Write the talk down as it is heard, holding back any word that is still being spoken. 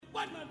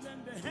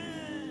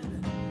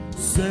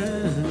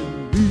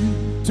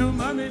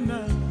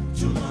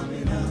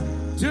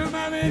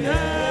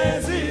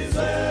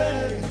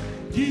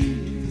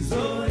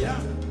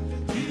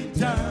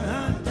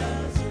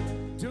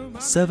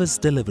Service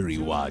Delivery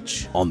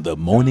Watch on the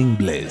Morning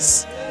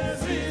Bliss.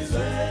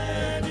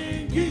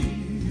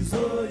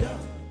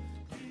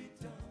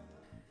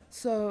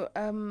 So,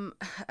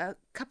 a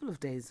couple of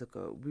days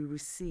ago, we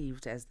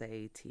received, as the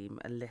A-team,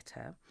 a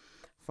letter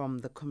from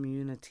the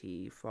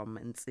community from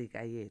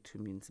Ntsika Yethu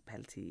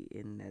Municipality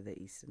in the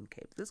Eastern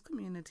Cape. This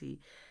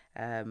community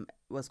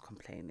was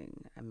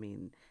complaining. I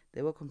mean,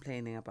 they were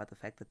complaining about the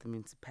fact that the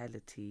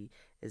municipality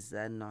is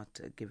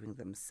not giving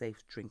them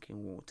safe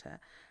drinking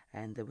water,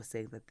 and they were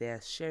saying that they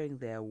are sharing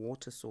their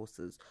water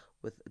sources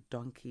with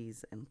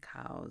donkeys and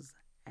cows,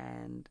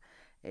 and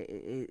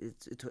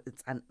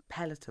it's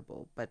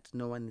unpalatable, but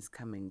no one is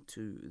coming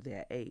to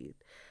their aid.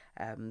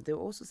 They were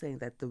also saying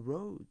that the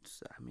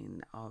roads, I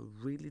mean, are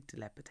really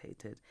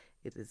dilapidated.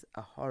 It is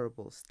a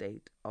horrible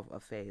state of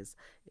affairs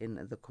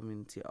in the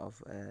community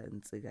of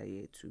Ntsika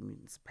Yethu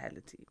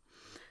Municipality.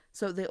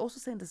 So they also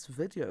sent us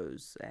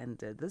videos, and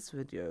this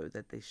video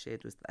that they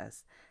shared with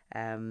us,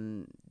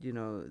 you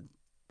know,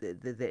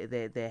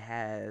 they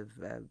have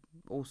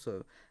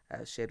also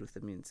shared with the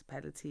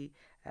municipality,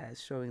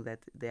 showing that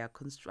they are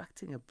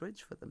constructing a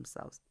bridge for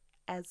themselves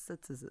as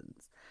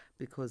citizens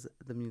because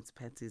the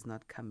municipality is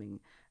not coming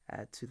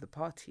to the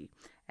party.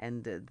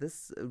 And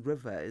this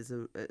river is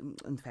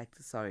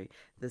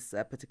this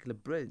particular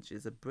bridge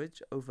is a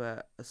bridge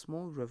over a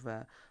small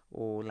river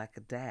or like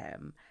a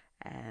dam,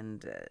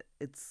 and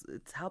it's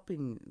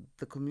helping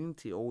the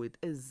community, or it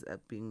is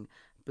being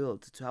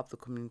built to help the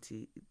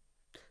community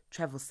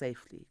travel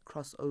safely,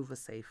 cross over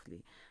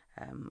safely,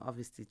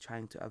 obviously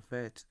trying to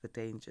avert the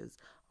dangers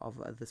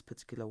of this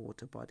particular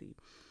water body.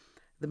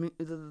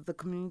 The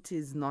community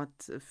is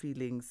not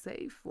feeling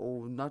safe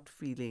or not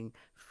feeling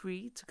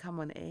free to come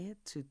on air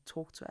to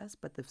talk to us,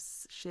 but they've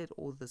shared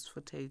all this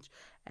footage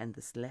and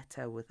this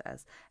letter with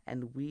us,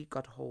 and we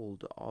got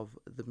hold of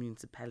the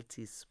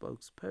municipality's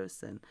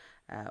spokesperson,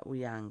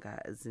 Yanga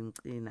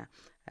Zicina,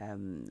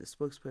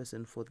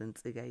 spokesperson for the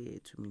Ntsika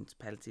Yethu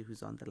Municipality,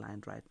 who's on the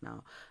line right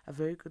now. A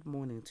very good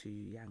morning to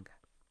you, Yanga.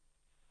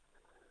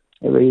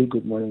 A very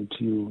good morning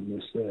to you,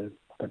 Ms.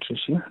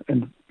 Patricia,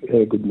 and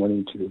good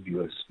morning to the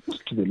viewers,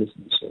 to the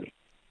listeners. Sorry.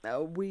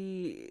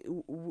 We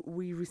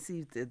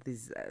received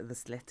this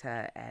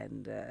letter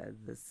and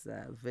this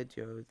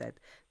video that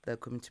the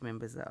community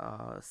members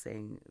are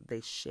saying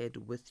they shared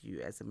with you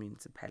as a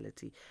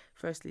municipality.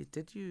 Firstly,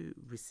 did you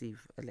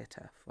receive a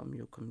letter from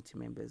your community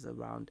members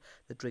around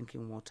the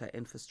drinking water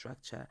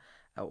infrastructure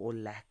or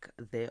lack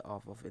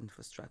thereof of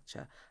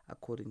infrastructure,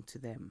 according to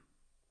them?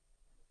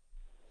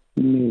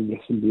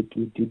 Yes, indeed,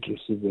 we did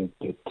receive a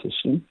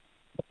petition.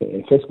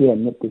 Firstly,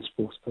 I'm not the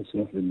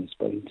spokesperson of the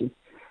municipality.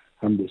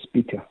 I'm the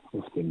speaker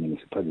of the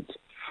municipality.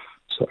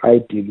 So I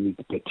deal with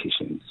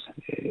petitions,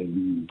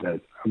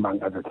 that,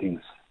 among other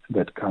things,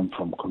 that come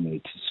from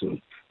communities. So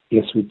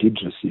yes, we did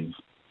receive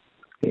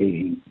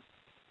a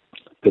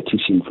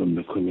petition from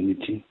the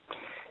community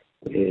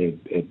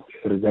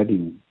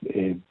regarding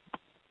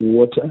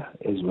water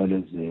as well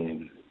as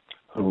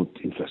road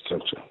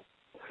infrastructure.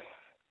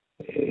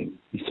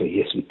 So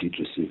yes, we did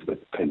receive that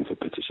kind of a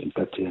petition.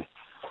 But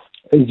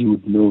as you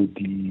would know,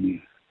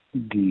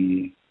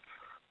 the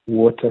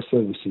Water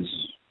Services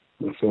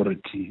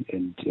Authority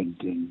and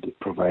the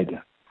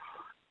provider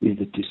is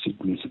the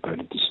district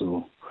municipality.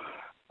 So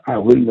I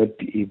will not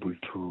be able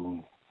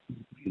to,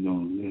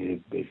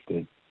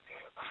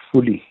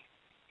 fully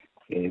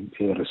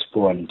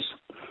respond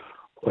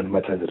on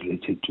matters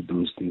related to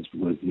those things,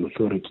 because the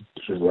authority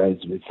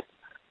resides with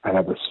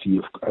another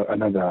sphere,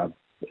 another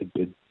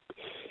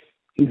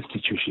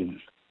institution.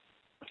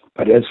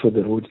 But as for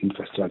the road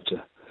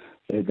infrastructure,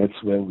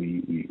 that's where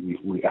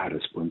we are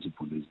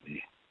responsible as the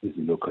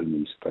local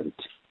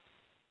municipality.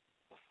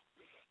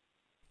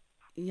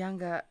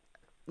 Yanga,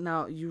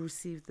 now you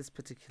received this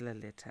particular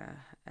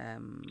letter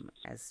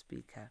as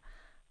speaker.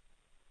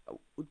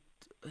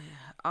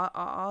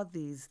 Are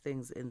these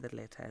things in the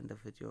letter and the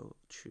video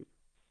true?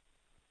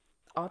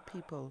 Are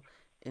people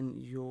in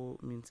your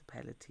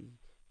municipality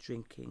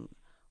drinking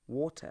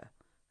water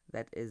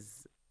that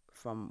is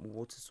from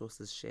water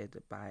sources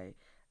shared by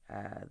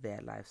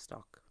their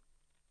livestock?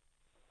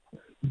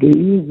 There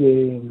is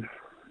a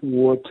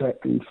water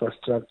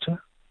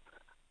infrastructure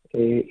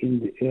in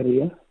the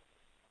area,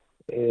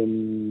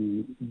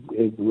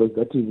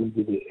 that will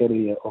be the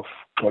area of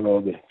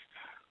Kolobe,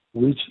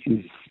 which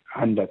is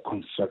under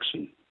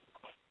construction.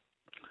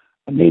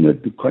 I may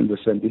not be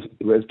conversant as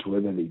to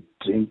whether they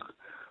drink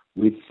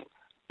with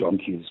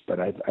donkeys, but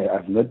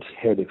I've not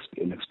had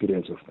an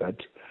experience of that.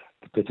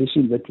 The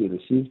petition that we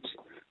received,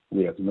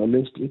 we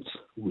acknowledged it.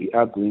 We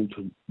are going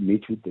to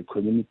meet with the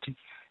community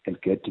and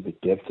get to the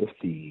depth of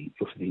the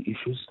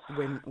issues.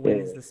 When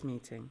is this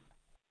meeting?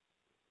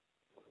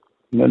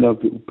 No,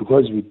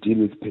 because we deal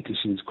with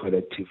petitions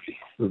collectively.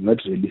 We've not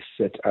really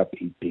set up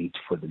a date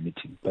for the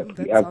meeting. But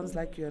that sounds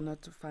like you're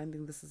not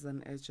finding this is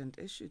an urgent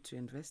issue to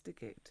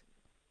investigate.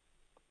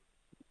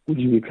 Would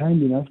you be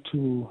kind enough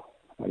to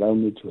allow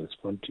me to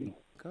respond to you?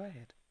 Go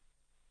ahead.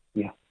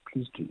 Yeah,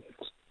 please do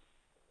that.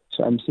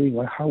 So I'm saying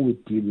how we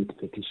deal with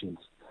petitions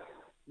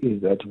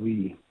is that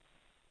we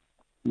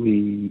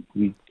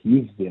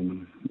give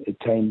them a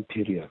time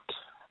period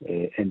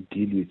and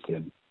deal with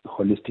them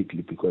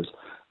holistically, because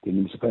the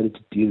municipality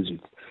deals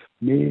with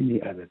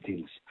many other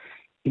things,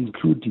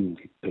 including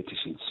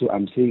petitions. So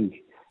I'm saying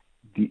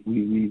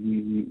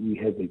we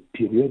have a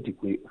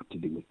periodic way of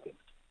dealing with them.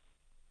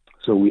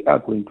 So we are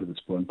going to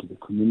respond to the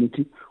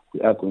community. We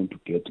are going to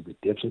get to the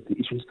depths of the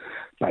issues.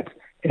 But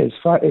as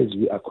far as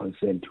we are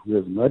concerned, we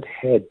have not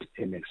had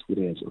an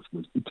experience of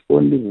this. It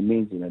only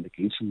remains an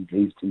allegation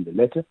raised in the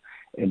letter,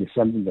 and it's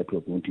something that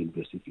we're going to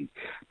investigate.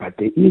 But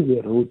there is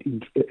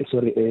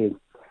a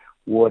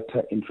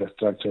water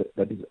infrastructure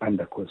that is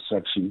under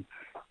construction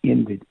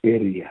in the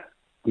area.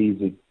 There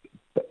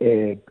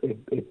is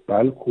a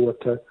bulk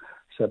water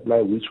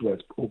supply which was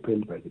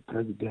opened by the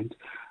president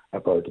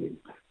about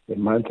a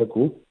month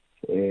ago,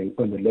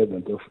 on the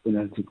 11th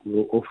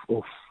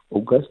of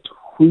August,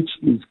 which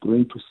is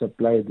going to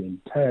supply the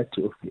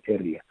entirety of the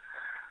area.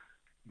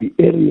 The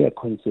area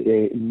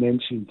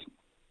mentioned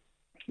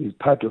is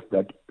part of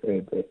that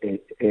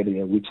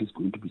area which is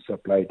going to be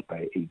supplied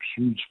by a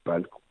huge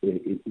bulk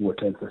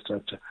water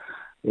infrastructure,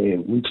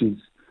 which is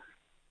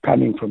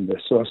coming from the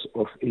source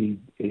of a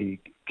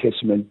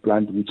catchment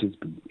plant which has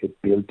been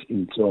built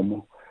in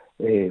Somo,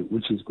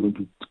 which is going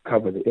to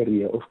cover the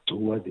area of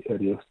Towa, the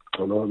area of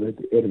Tolobe,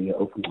 the area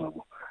of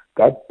Ngwabo.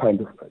 That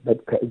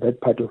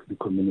part of the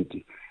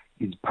community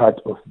is part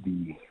of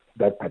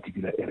that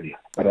particular area.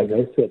 But as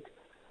I said,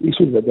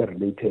 issues that are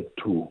related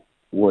to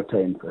water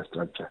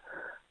infrastructure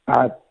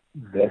are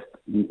vast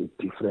in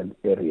a different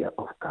area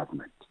of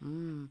government.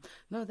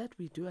 No, that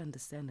we do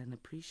understand and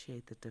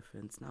appreciate the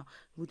difference. Now,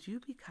 would you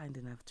be kind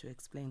enough to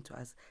explain to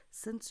us,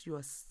 since you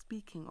are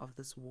speaking of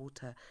this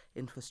water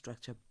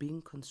infrastructure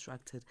being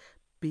constructed,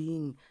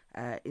 being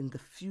in the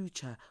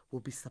future will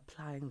be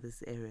supplying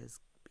these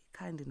areas, be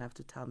kind enough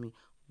to tell me,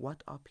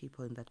 what are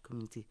people in that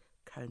community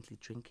currently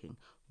drinking?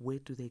 Where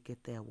do they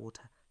get their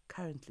water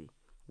currently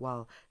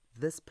while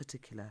this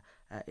particular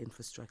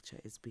infrastructure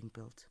is being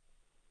built?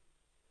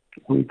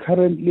 We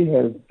currently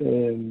have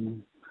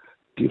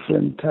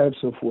different types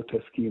of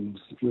water schemes.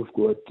 We've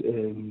got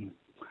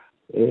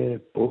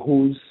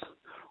boreholes,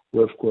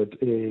 we've got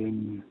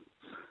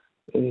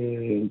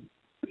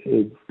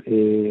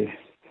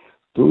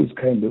those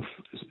kind of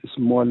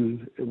small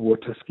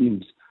water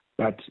schemes.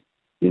 But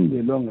in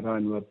the long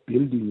run, we're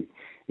building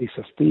a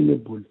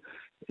sustainable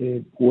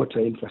water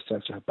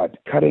infrastructure.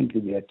 But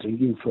currently, they are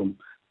drinking from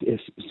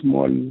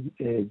small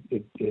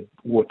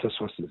water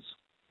sources.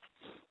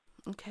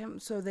 Okay,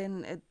 so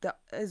then there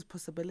is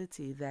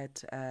possibility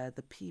that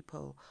the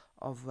people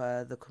of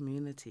the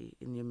community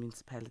in your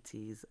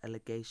municipality's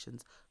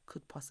allegations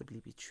could possibly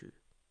be true.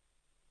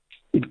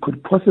 It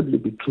could possibly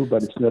be true,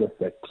 but it's not a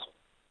fact.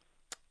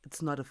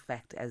 It's not a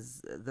fact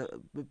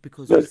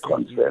because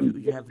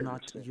you have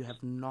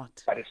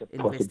not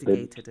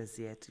investigated as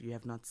yet. You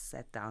have not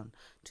sat down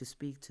to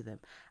speak to them,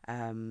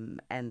 and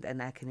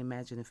I can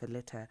imagine if a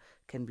letter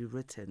can be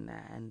written,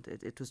 and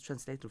it was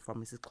translated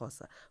from Mrs.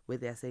 Xhosa, where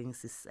they are saying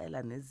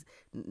sisela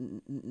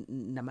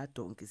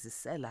namadonki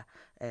sisela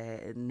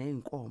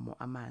nenkomo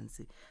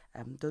amanzi.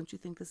 Don't you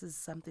think this is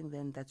something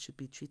then that should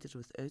be treated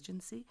with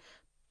urgency?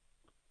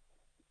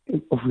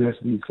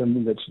 Obviously, it's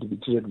something that should be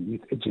treated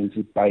with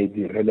urgency by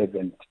the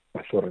relevant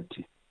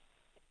authority.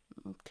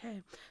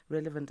 Okay,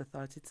 relevant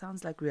authority. It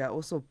sounds like we are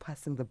also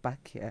passing the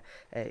buck here,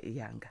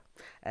 Yanga.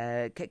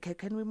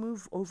 Can we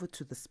move over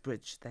to this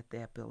bridge that they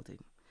are building?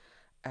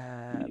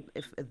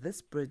 If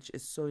this bridge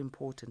is so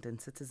important and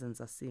citizens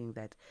are seeing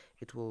that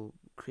it will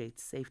create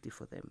safety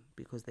for them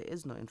because there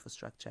is no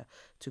infrastructure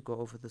to go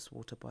over this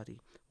water body,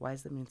 why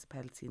is the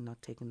municipality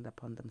not taking it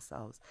upon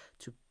themselves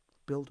to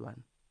build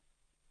one?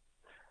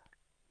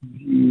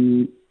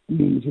 The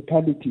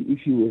municipality,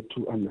 if you were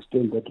to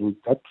understand that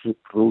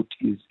road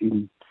is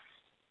in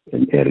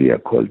an area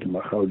called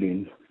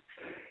Mahaulin,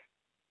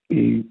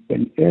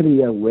 an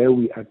area where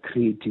we are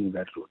creating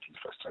that road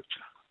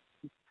infrastructure.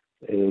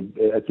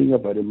 I think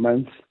about a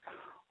month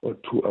or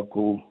two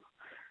ago,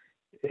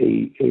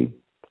 a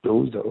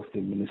dozer of the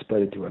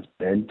municipality was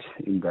bent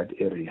in that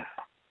area.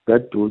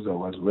 That dozer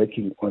was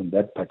working on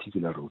that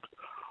particular road.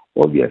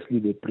 Obviously,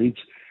 the bridge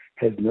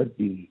has not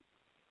been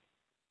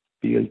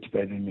built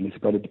by the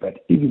municipality,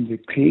 but even the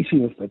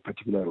creation of that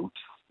particular road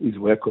is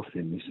work of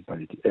the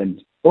municipality.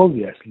 And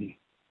obviously,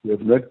 we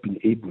have not been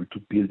able to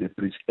build a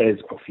bridge as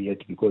of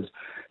yet because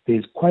there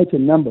is quite a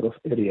number of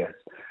areas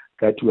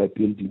that we are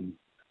building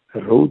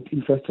road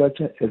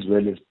infrastructure as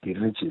well as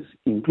bridges,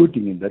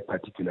 including in that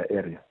particular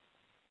area.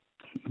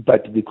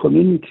 But the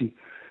community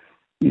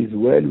is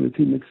well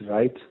within its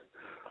right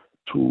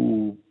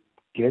to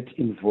get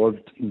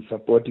involved in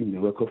supporting the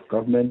work of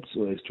government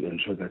so as to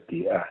ensure that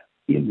they are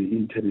in the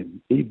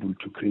interim able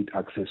to create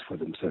access for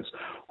themselves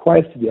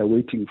whilst they are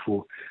waiting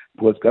for,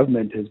 because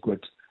government has got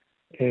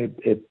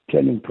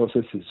planning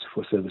processes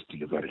for service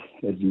delivery,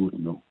 as you would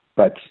know.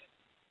 But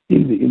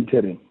in the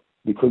interim,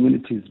 the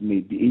communities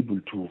may be able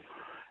to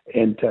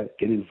enter,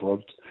 get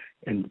involved,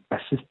 and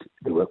assist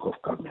the work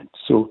of government.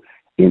 So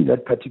in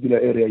that particular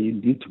area,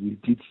 indeed, we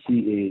did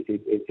see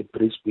a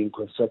bridge being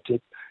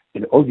constructed,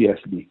 and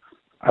obviously,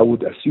 I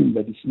would assume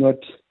that it's not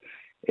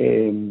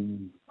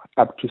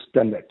up to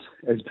standard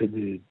as per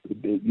the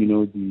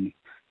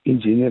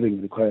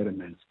engineering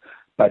requirements.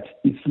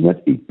 But it's not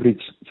a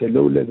bridge; it's a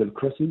low-level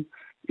crossing.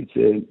 It's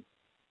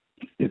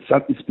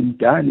been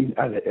done in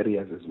other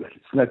areas as well.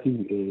 It's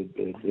nothing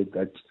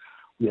that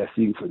we are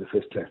seeing for the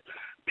first time.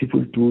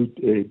 People do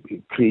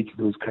create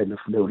those kind of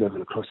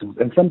low-level crossings,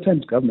 and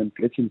sometimes government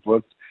gets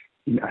involved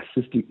in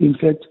assisting. In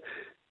fact,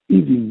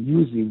 even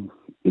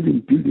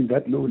building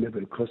that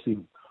low-level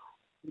crossing,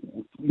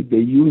 they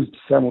used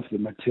some of the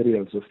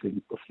materials of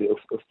the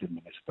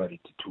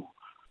municipality to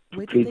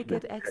Where create did they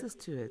get access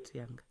to it,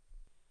 Young?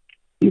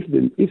 For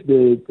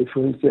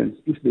instance,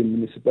 if the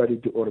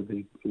municipality or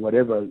the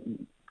whatever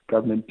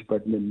government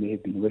department may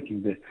have been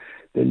working there,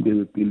 then they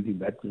were building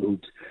that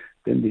road.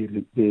 Then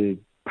the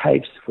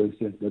pipes, for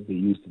instance, that they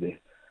used there,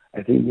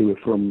 I think they were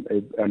from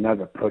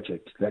another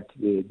project that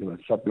there was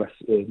surplus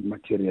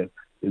material.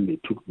 Then they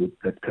took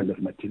that kind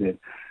of material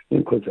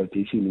in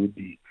consultation with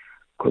the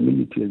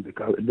community and the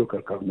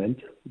local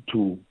government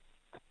to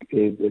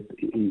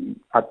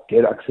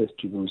get access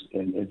to those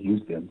and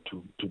use them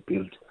to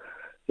build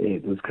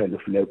those kind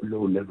of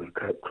low-level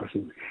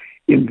crossings.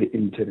 In the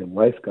interim,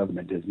 whilst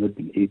government has not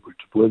been able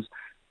to, because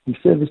the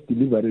service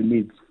delivery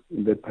needs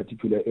in that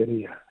particular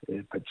area,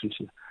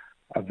 Patricia,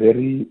 are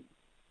very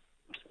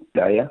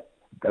dire.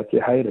 That's a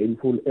high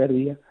rainfall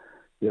area.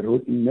 The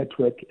road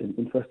network and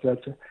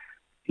infrastructure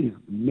is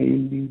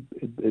mainly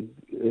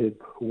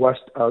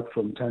washed out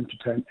from time to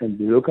time, and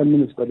the local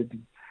municipality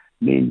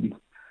mainly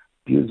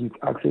deals with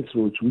access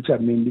roads, which are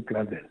mainly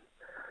gravel.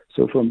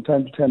 So from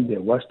time to time,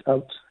 they're washed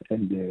out,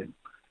 and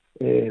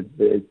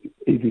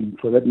even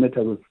for that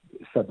matter, we've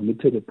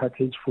submitted a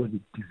package for the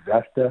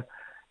disaster.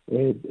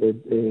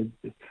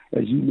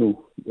 As you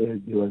know, there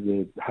was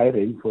a high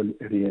rainfall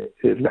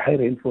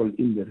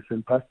in the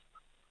recent past.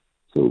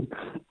 So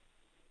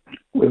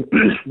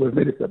we've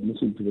made a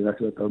submission to the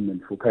national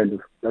government for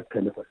that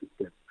kind of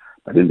assistance.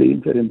 But in the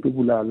interim,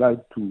 people are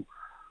allowed to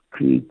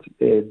create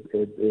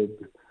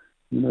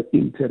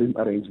interim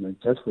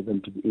arrangement just for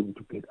them to be able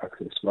to get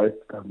access, while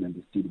the government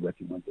is still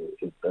working on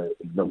the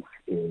long.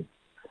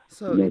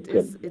 So it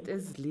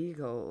is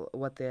legal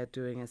what they are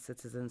doing as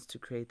citizens to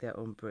create their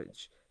own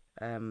bridge,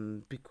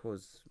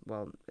 because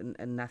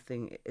and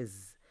nothing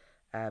is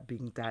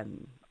being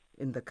done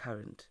in the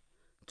current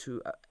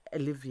to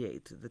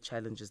alleviate the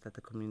challenges that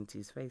the community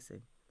is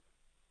facing.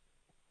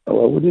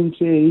 Oh, I wouldn't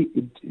say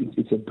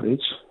it's a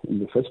bridge in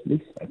the first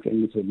place. I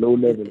think it's a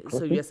low-level crossing.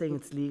 So you're saying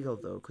it's legal,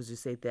 though, because you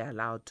say they're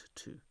allowed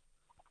to?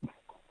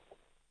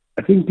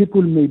 I think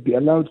people may be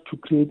allowed to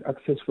create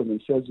access for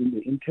themselves in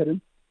the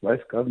interim,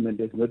 whilst government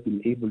has not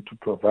been able to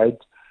provide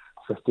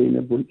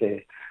sustainable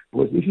air.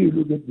 Because if you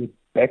look at the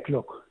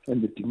backlog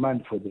and the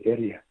demand for the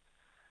area,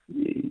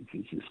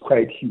 it's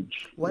quite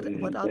huge. What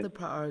are the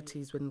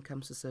priorities when it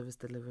comes to service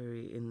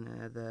delivery in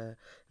the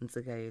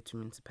Ntsika Yethu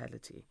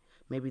Municipality?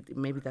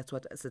 Maybe that's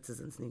what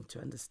citizens need to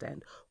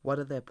understand. What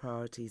are their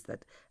priorities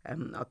that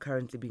are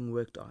currently being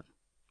worked on?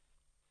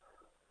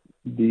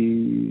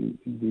 The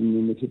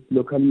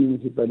local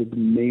municipality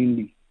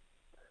mainly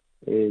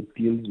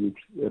deals with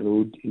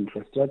road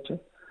infrastructure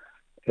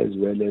as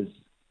well as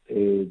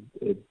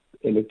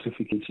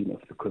electrification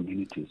of the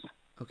communities.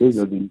 Okay.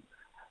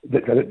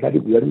 That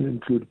will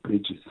include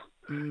bridges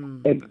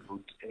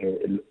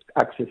and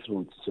access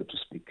roads, so to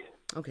speak.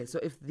 Okay, so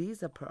if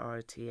these are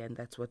priority and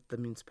that's what the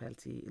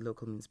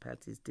local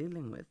municipality is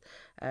dealing with,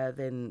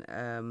 then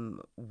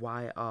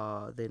why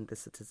are then the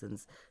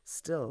citizens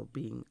still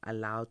being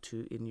allowed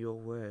to, in your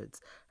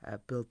words,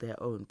 build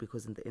their own?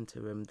 Because in the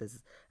interim,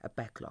 there's a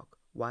backlog.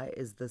 Why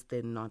is this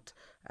then not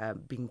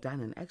being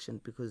done in action?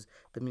 Because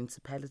the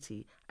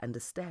municipality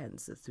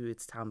understands through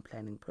its town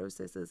planning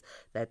processes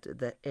that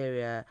the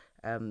area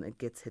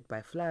gets hit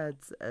by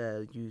floods.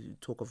 You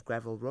talk of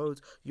gravel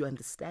roads. You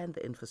understand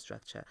the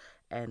infrastructure.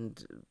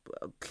 And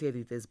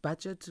clearly there's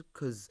budget,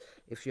 because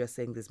if you're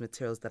saying there's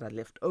materials that are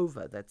left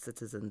over that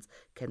citizens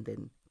can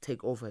then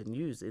take over and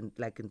use,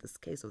 like in this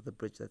case of the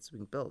bridge that's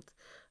being built,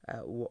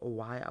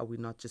 why are we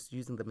not just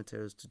using the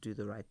materials to do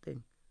the right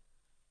thing?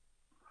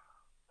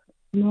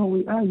 No,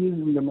 we are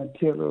using the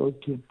material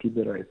to do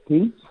the right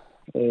things.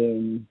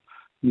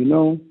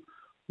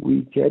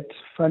 We get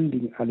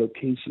funding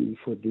allocation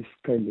for this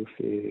kind of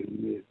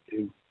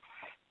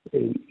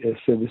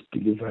service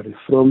delivery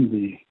from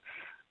the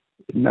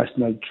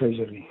National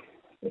Treasury,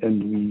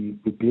 and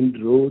we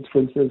build roads.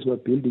 For instance, we're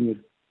building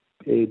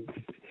a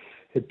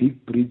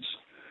big bridge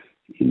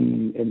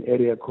in an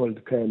area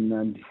called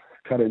Kayanandi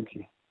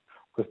currently.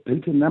 We've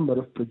built a number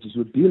of bridges.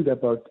 We build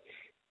about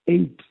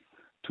 8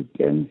 to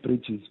 10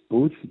 bridges,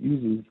 both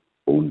using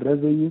own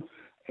revenue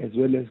as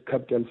well as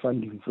capital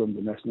funding from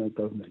the national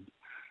government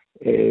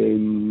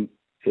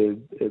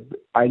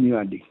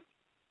annually.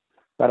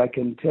 But I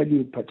can tell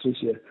you,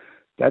 Patricia,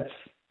 that's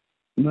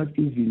not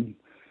even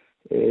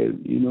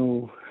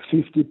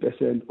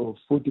 50% or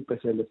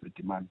 40% of the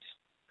demand.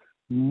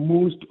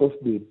 Most of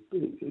the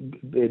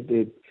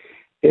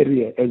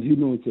area, as you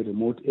know, it's a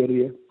remote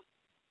area.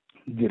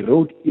 The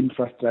road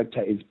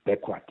infrastructure is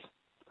backward.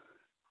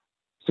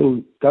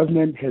 So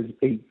government has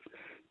a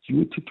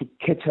duty to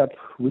catch up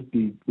with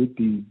the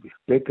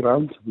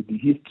background, with the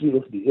history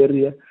of the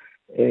area.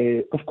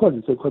 Of course,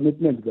 it's a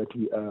commitment that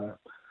we are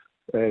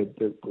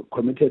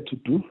committed to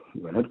do.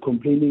 We're not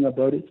complaining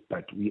about it,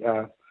 but we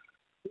are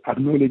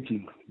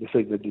acknowledging the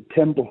fact that the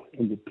tempo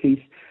and the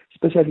pace,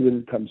 especially when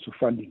it comes to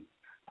funding.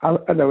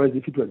 Otherwise,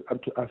 if it was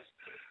up to us,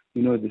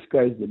 the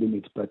sky is the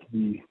limit, but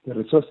the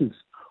resources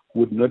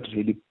would not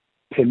really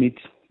permit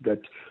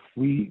that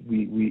we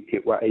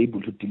were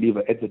able to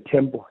deliver at the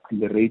tempo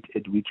and the rate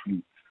at which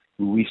we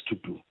wish to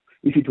do.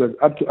 If it was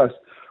up to us,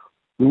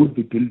 we would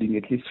be building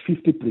at least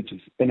 50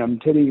 bridges. And I'm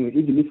telling you,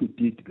 even if we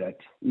did that,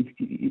 if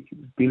we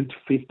built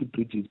 50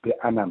 bridges per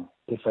annum,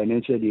 per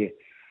financial year,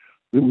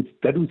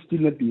 that would still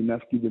not be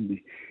enough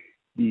given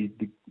the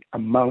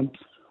amount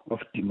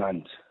of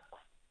demand.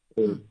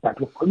 But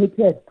we're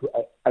committed to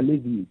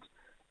alleviate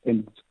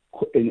and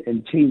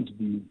change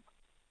the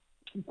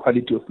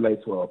quality of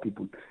life for our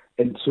people,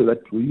 and so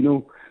that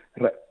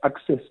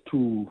access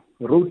to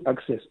road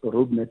access or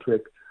road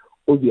network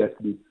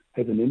obviously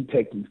has an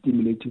impact in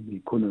stimulating the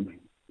economy,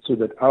 so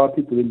that our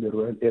people in the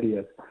rural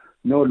areas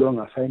no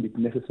longer find it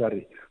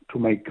necessary to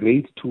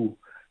migrate to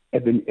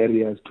urban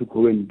areas to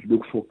go and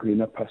look for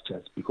greener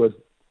pastures, because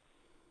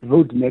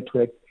road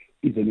network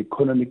is an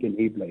economic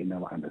enabler in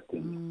our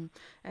understanding.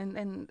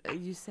 And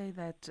you say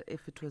that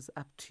if it was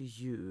up to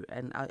you,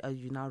 and are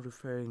you now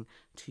referring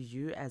to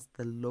you as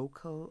the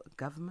local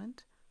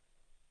government?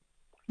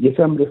 Yes,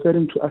 I'm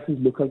referring to us as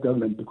local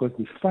government, because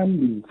the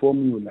funding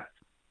formula,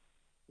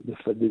 the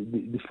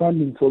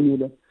funding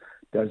formula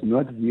does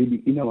not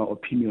really, in our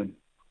opinion,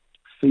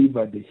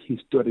 favor the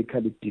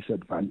historically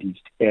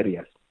disadvantaged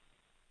areas.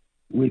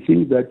 We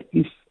think that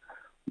if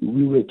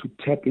we were to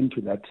tap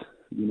into that,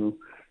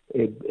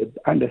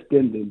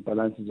 understand the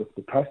imbalances of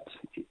the past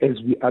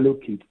as we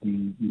allocate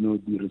the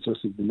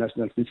resources, the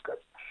national fiscal,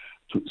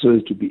 so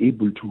as to be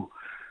able to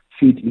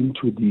feed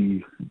into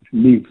the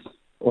needs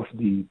of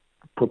the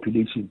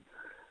population.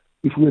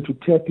 If we were to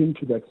tap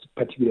into that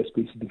particular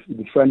space,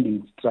 the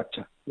funding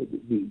structure,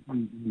 the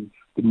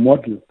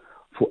model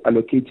for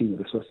allocating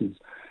resources,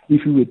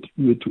 if we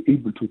were to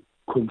able to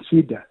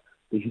consider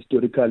the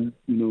historical,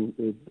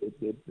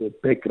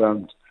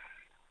 background,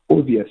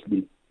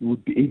 obviously we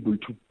would be able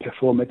to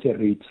perform at a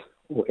rate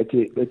or at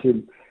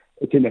an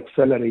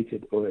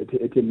accelerated or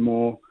at a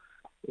more,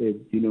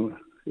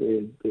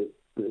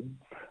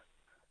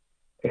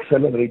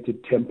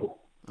 accelerated tempo.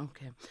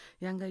 Okay.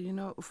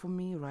 Yanga, for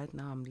me right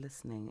now, I'm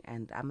listening,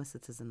 and I'm a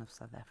citizen of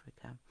South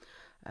Africa.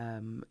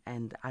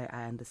 And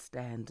I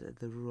understand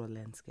the rural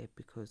landscape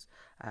because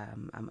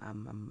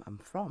I'm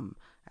from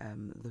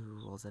the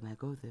rurals, and I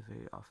go there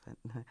very often.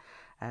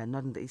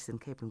 Not in the Eastern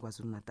Cape, in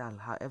KwaZulu-Natal.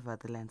 However,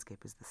 the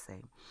landscape is the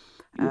same.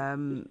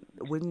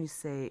 When you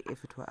say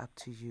if it were up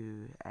to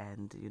you,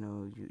 and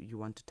you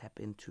want to tap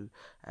into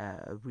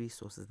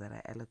resources that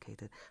are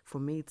allocated, for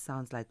me it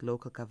sounds like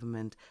local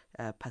government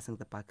passing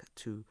the buck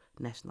to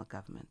national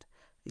government.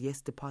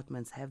 Yes,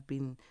 departments have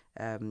been,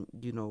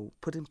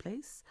 put in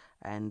place,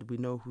 and we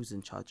know who's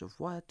in charge of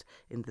what.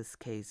 In this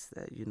case,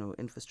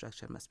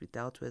 infrastructure must be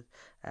dealt with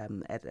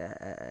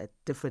at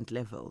different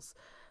levels.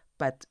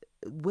 But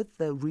with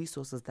the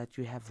resources that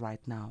you have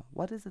right now,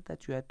 what is it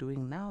that you are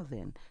doing now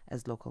then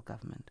as local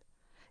government?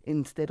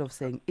 Instead of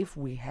saying, if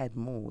we had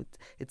more,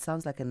 it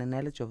sounds like an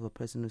analogy of a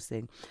person who's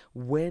saying,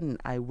 when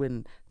I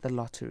win the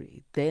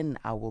lottery, then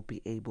I will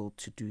be able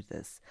to do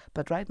this.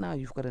 But right now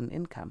you've got an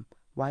income.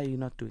 Why are you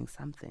not doing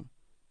something?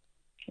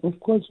 Of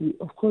course,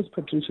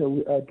 Patricia,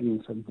 we are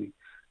doing something.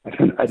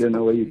 I don't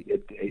know where you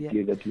get the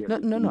idea that you are.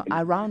 No.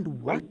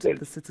 Around what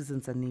the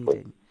citizens are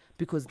needing,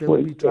 because there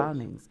will be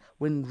drownings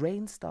when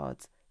rain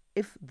starts.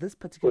 If this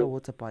particular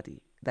water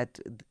body that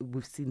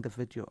we've seen the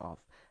video of,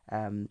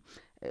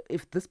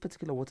 if this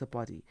particular water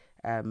body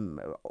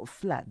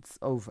floods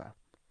over,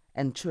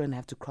 and children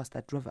have to cross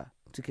that river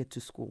to get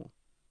to school,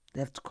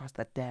 they have to cross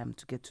that dam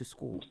to get to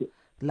school.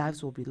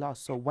 Lives will be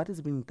lost. So what is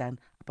being done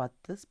about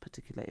this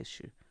particular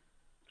issue?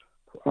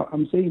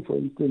 I'm saying, for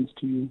instance,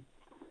 to you,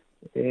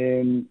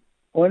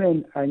 on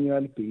an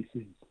annual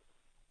basis,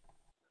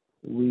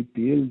 we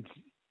build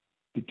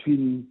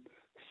between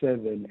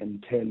 7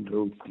 and 10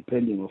 roads,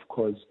 depending, of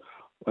course,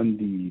 on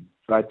the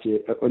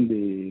budget, on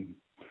the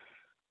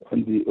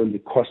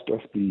cost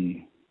of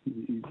the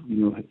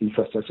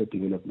infrastructure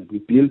development. We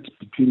built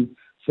between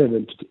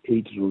 7 to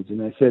 8 roads,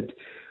 and I said,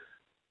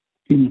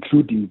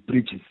 including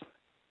bridges.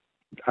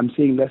 I'm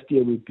saying last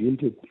year we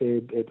built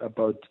it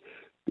about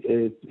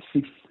 6,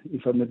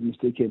 if I'm not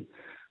mistaken,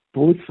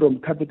 both from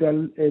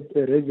capital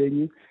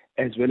revenue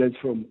as well as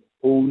from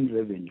own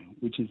revenue,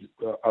 which is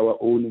our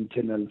own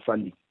internal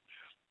funding,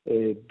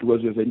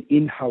 because we have an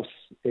in-house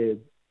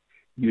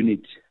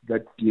unit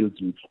that deals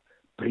with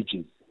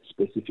bridges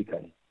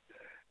specifically.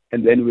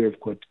 And then we have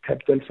got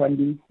capital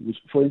funding, which,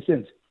 for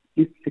instance,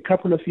 a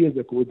couple of years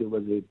ago, there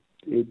was a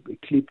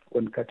clip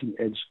on Cutting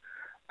Edge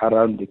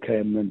around the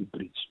Kayamandi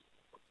Bridge.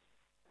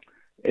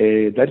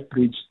 That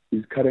bridge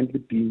is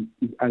currently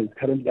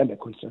under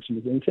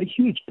construction. It's a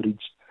huge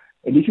bridge.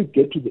 And if you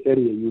get to the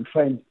area, you'll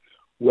find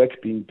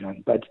work being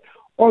done. But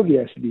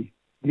obviously,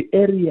 the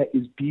area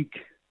is big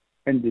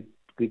and the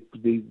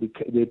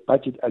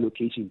budget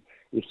allocation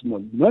is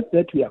small. Not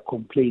that we are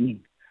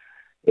complaining.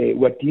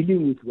 We're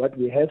dealing with what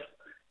we have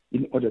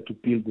in order to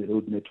build the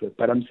road network.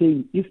 But I'm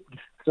saying if the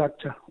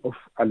structure of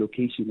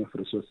allocation of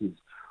resources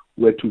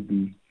were to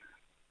be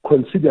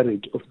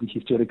considerate of the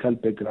historical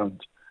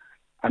background,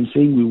 I'm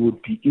saying we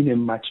would be in a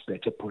much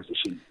better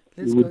position.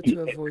 Let's go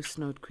to a voice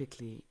note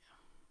quickly.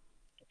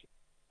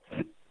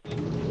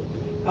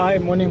 Hi,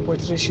 morning,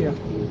 Patricia.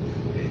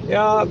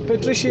 Yeah,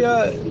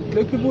 Patricia,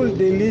 black people,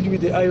 they lead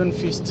with the iron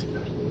fist.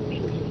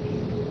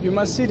 You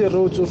must see the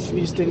roads of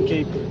Eastern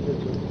Cape.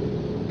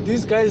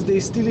 These guys,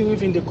 they're stealing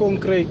even the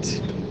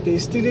concrete. They're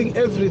stealing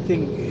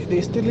everything.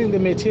 They're stealing the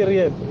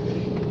material.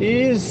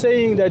 He is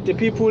saying that the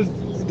people,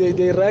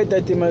 they write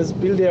that they must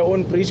build their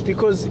own bridge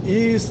because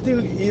he's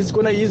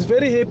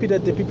very happy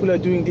that the people are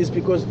doing this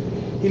because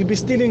he'll be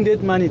stealing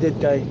that money, that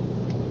guy.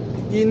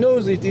 He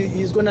knows it.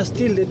 He's going to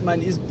steal that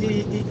money.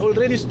 He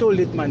already stole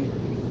that money.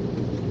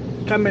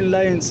 Come and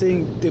lie and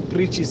saying the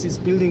bridges, he's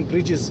building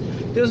bridges.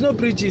 There's no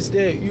bridges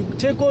there. You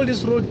take all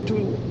this road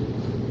to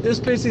these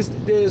places,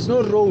 there's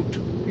no road.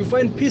 You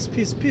find piece.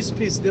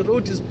 The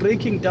road is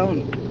breaking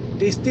down.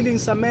 They're stealing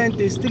cement,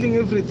 they're stealing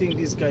everything,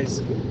 these guys.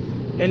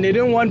 And they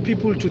don't want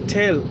people to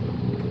tell.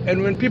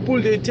 And when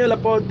people, they tell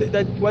about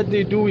that what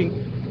they're doing,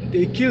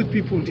 they kill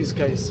people, these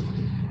guys.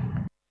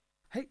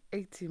 Hey,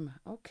 A-Team,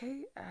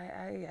 okay,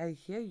 I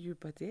hear you,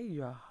 but yeah,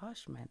 you are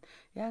harsh, man.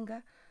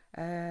 Yanga,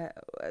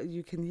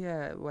 you can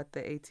hear what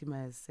the A-Team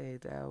has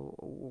said.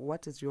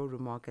 What is your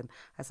remark? And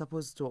I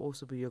suppose it will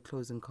also be your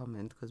closing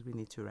comment because we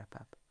need to wrap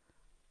up.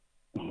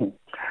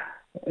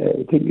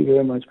 Thank you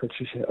very much,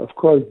 Patricia. Of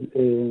course,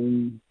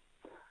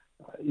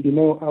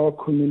 our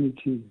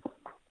communities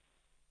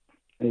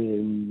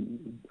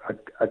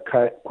are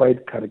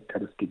quite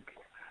characteristic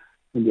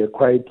and they're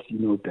quite,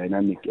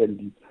 dynamic.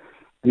 And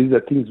these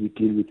are things we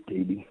deal with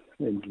daily.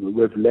 And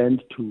we've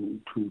learned to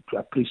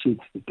appreciate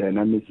the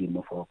dynamism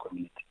of our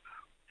community.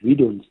 We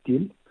don't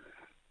steal.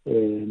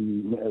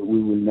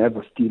 We will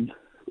never steal,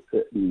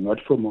 not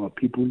from our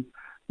people,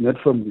 not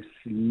from the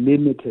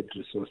limited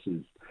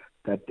resources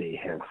that they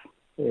have.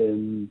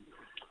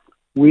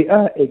 We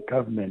are a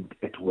government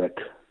at work,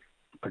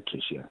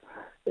 Patricia.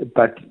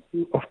 But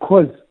of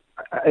course,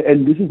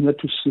 and this is not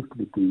to shift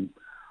the thing,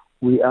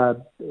 we are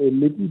a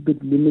little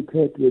bit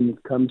limited when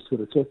it comes to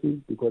resources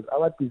because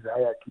our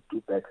desire to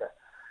do better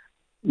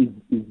is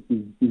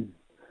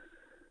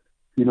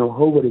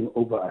hovering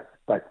over us.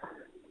 But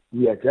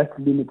we are just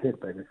limited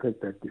by the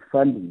fact that the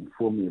funding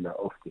formula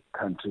of the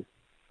country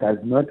does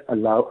not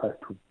allow us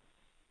to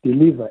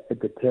deliver at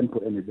the tempo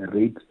and at the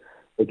rate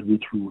at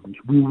which we would wish.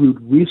 We would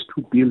wish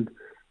to build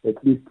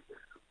at least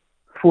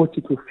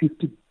 40 to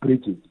 50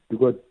 bridges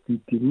because the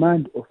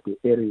demand of the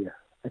area,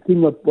 I think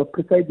we're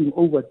presiding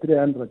over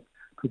 300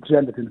 to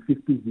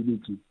 350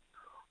 villages,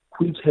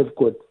 which have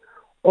got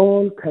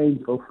all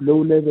kinds of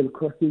low-level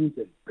crossings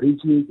and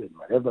bridges and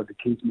whatever the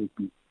case may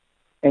be.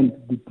 And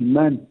the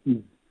demand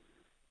is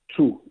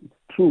true. It's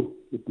true.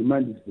 The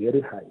demand is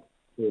very high.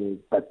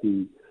 But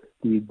the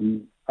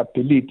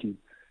ability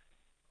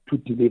to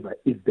deliver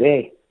is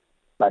there,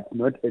 but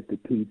not at the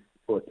pace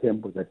or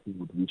tempo that we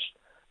would wish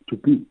to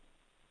be.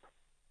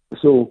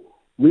 So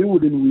we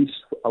wouldn't wish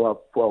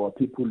for our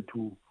people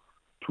to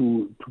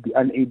be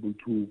unable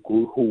to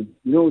go home.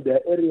 There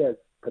are areas,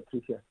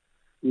 Patricia,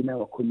 in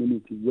our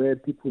community where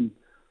people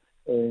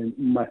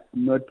must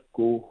not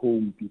go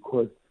home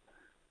because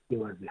there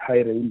was a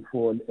high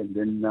rainfall and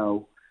then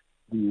now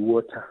the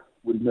water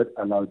will not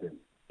allow them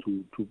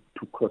to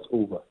cross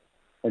over.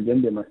 And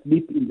then they must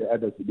live in the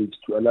other village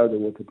to allow the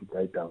water to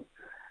die down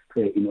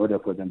in order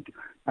for them to.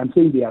 I'm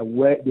saying there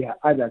are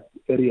other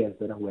areas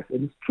that are worse.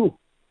 And it's true.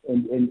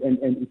 And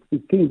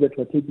it's things that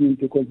we're taking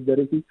into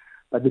consideration,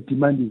 but the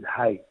demand is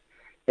high.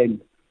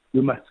 And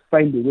we must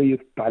find a way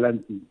of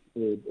balancing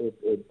and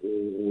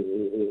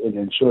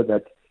ensure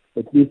that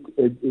at least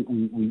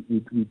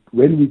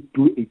when we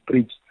do a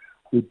bridge,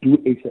 we do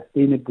a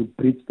sustainable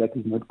bridge that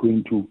is not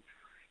going to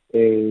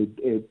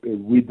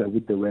wither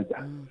with the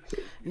weather.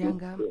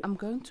 Yanga, I'm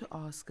going to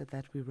ask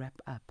that we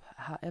wrap up.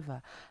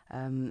 However,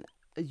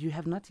 you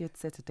have not yet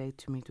set a date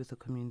to meet with the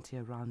community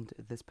around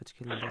this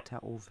particular letter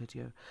or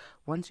video.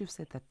 Once you've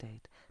set that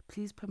date,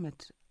 please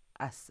permit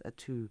us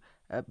to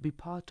be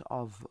part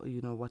of,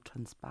 what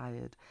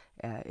transpired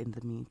in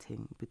the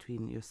meeting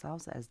between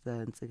yourselves as the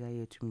Ntsika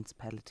Yethu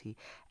Municipality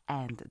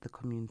and the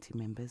community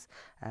members,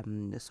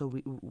 so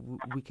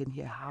we can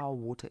hear how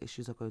water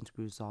issues are going to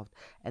be resolved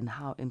and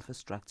how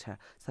infrastructure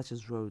such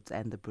as roads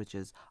and the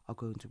bridges are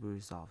going to be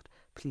resolved.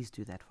 Please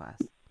do that for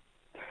us.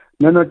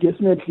 No,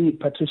 definitely,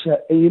 Patricia.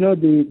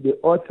 The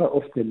author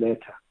of the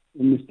letter,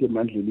 Mr.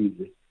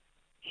 Mandlelize,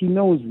 he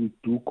knows we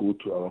do go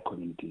to our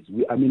communities.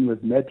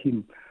 We've met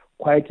him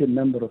quite a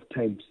number of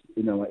times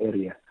in our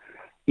area,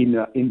 in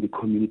the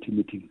community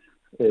meetings.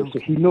 So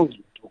he knows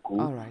to go.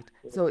 All right.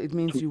 So it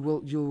means you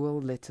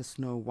will let us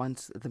know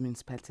once the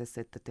municipality has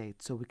set the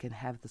date, so we can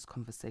have this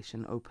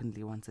conversation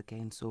openly once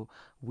again. So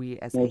we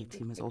as a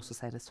team is also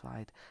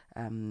satisfied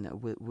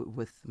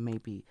with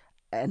maybe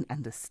an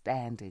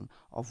understanding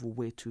of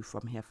where to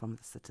from here from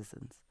the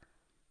citizens.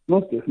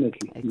 Most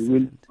definitely.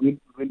 Excellent.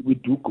 We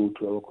do go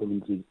to our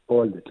community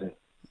all the time.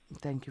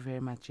 Thank you very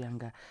much,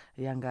 Yanga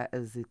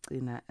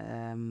Zicina,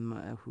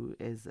 who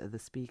is the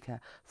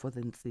speaker for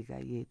the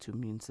Ntsika Yethu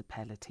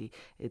Municipality.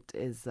 It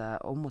is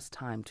almost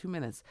time, 2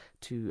 minutes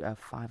to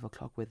 5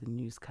 o'clock, where the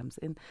news comes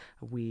in.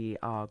 We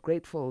are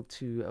grateful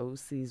to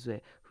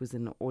Osizwe, who's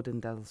in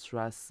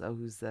Ordendalsras,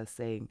 who's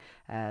saying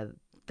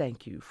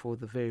thank you for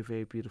the very,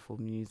 very beautiful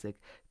music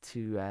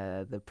to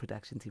the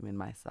production team and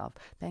myself.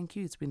 Thank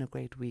you. It's been a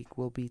great week.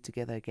 We'll be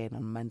together again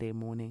on Monday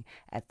morning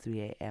at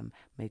 3 a.m.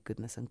 May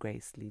goodness and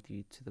grace lead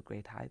you to the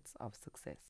great heights of success.